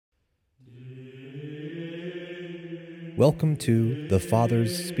Welcome to The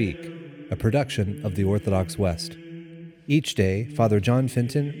Fathers Speak, a production of the Orthodox West. Each day, Father John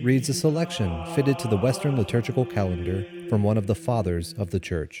Fenton reads a selection fitted to the Western liturgical calendar from one of the Fathers of the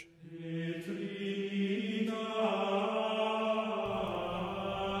Church.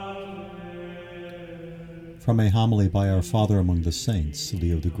 From a homily by our Father among the Saints,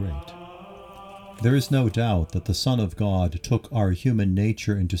 Leo the Great. There is no doubt that the Son of God took our human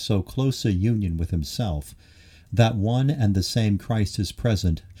nature into so close a union with himself that one and the same Christ is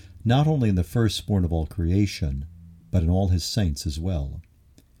present not only in the firstborn of all creation, but in all his saints as well.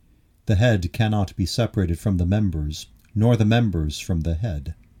 The head cannot be separated from the members, nor the members from the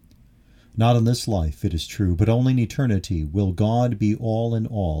head. Not in this life, it is true, but only in eternity will God be all in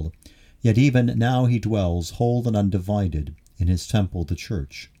all, yet even now he dwells whole and undivided in his temple, the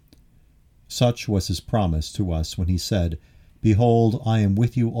Church. Such was his promise to us when he said, "Behold, I am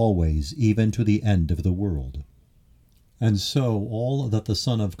with you always, even to the end of the world." And so all that the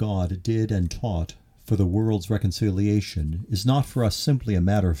Son of God did and taught for the world's reconciliation is not for us simply a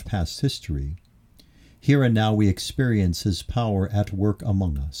matter of past history. Here and now we experience his power at work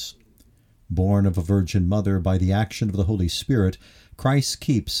among us. Born of a Virgin Mother by the action of the Holy Spirit, Christ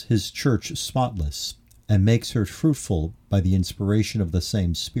keeps his Church spotless and makes her fruitful by the inspiration of the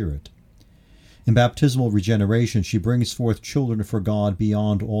same Spirit. In baptismal regeneration she brings forth children for God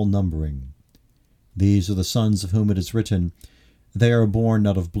beyond all numbering. These are the sons of whom it is written, "They are born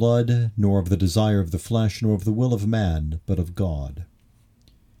not of blood, nor of the desire of the flesh, nor of the will of man, but of God."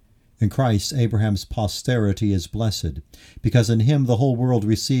 In Christ, Abraham's posterity is blessed, because in him the whole world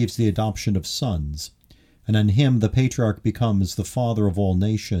receives the adoption of sons, and in him the patriarch becomes the father of all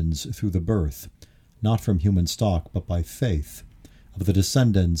nations through the birth, not from human stock, but by faith, of the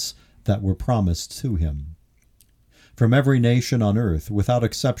descendants that were promised to him. From every nation on earth, without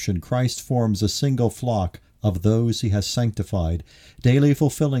exception, Christ forms a single flock of those he has sanctified, daily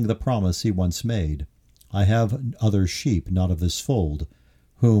fulfilling the promise he once made. "I have other sheep, not of this fold,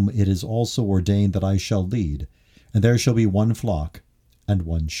 whom it is also ordained that I shall lead, and there shall be one flock and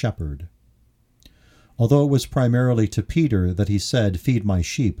one shepherd." Although it was primarily to Peter that he said, "Feed my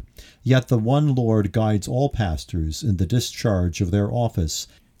sheep," yet the one Lord guides all pastors in the discharge of their office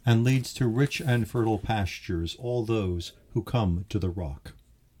and leads to rich and fertile pastures all those who come to the rock.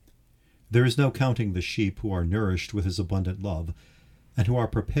 There is no counting the sheep who are nourished with his abundant love, and who are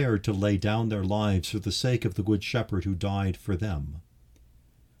prepared to lay down their lives for the sake of the Good Shepherd who died for them.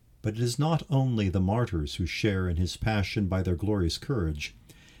 But it is not only the martyrs who share in his passion by their glorious courage.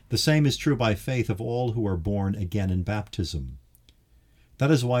 The same is true by faith of all who are born again in baptism. That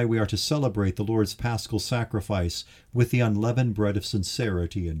is why we are to celebrate the Lord's paschal sacrifice with the unleavened bread of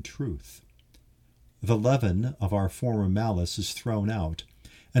sincerity and truth. The leaven of our former malice is thrown out,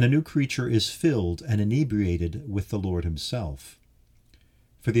 and a new creature is filled and inebriated with the Lord himself.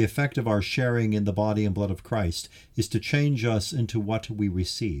 For the effect of our sharing in the body and blood of Christ is to change us into what we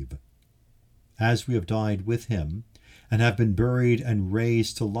receive. As we have died with him, and have been buried and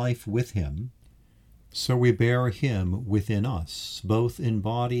raised to life with him, so we bear him within us, both in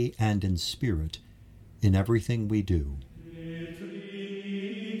body and in spirit, in everything we do.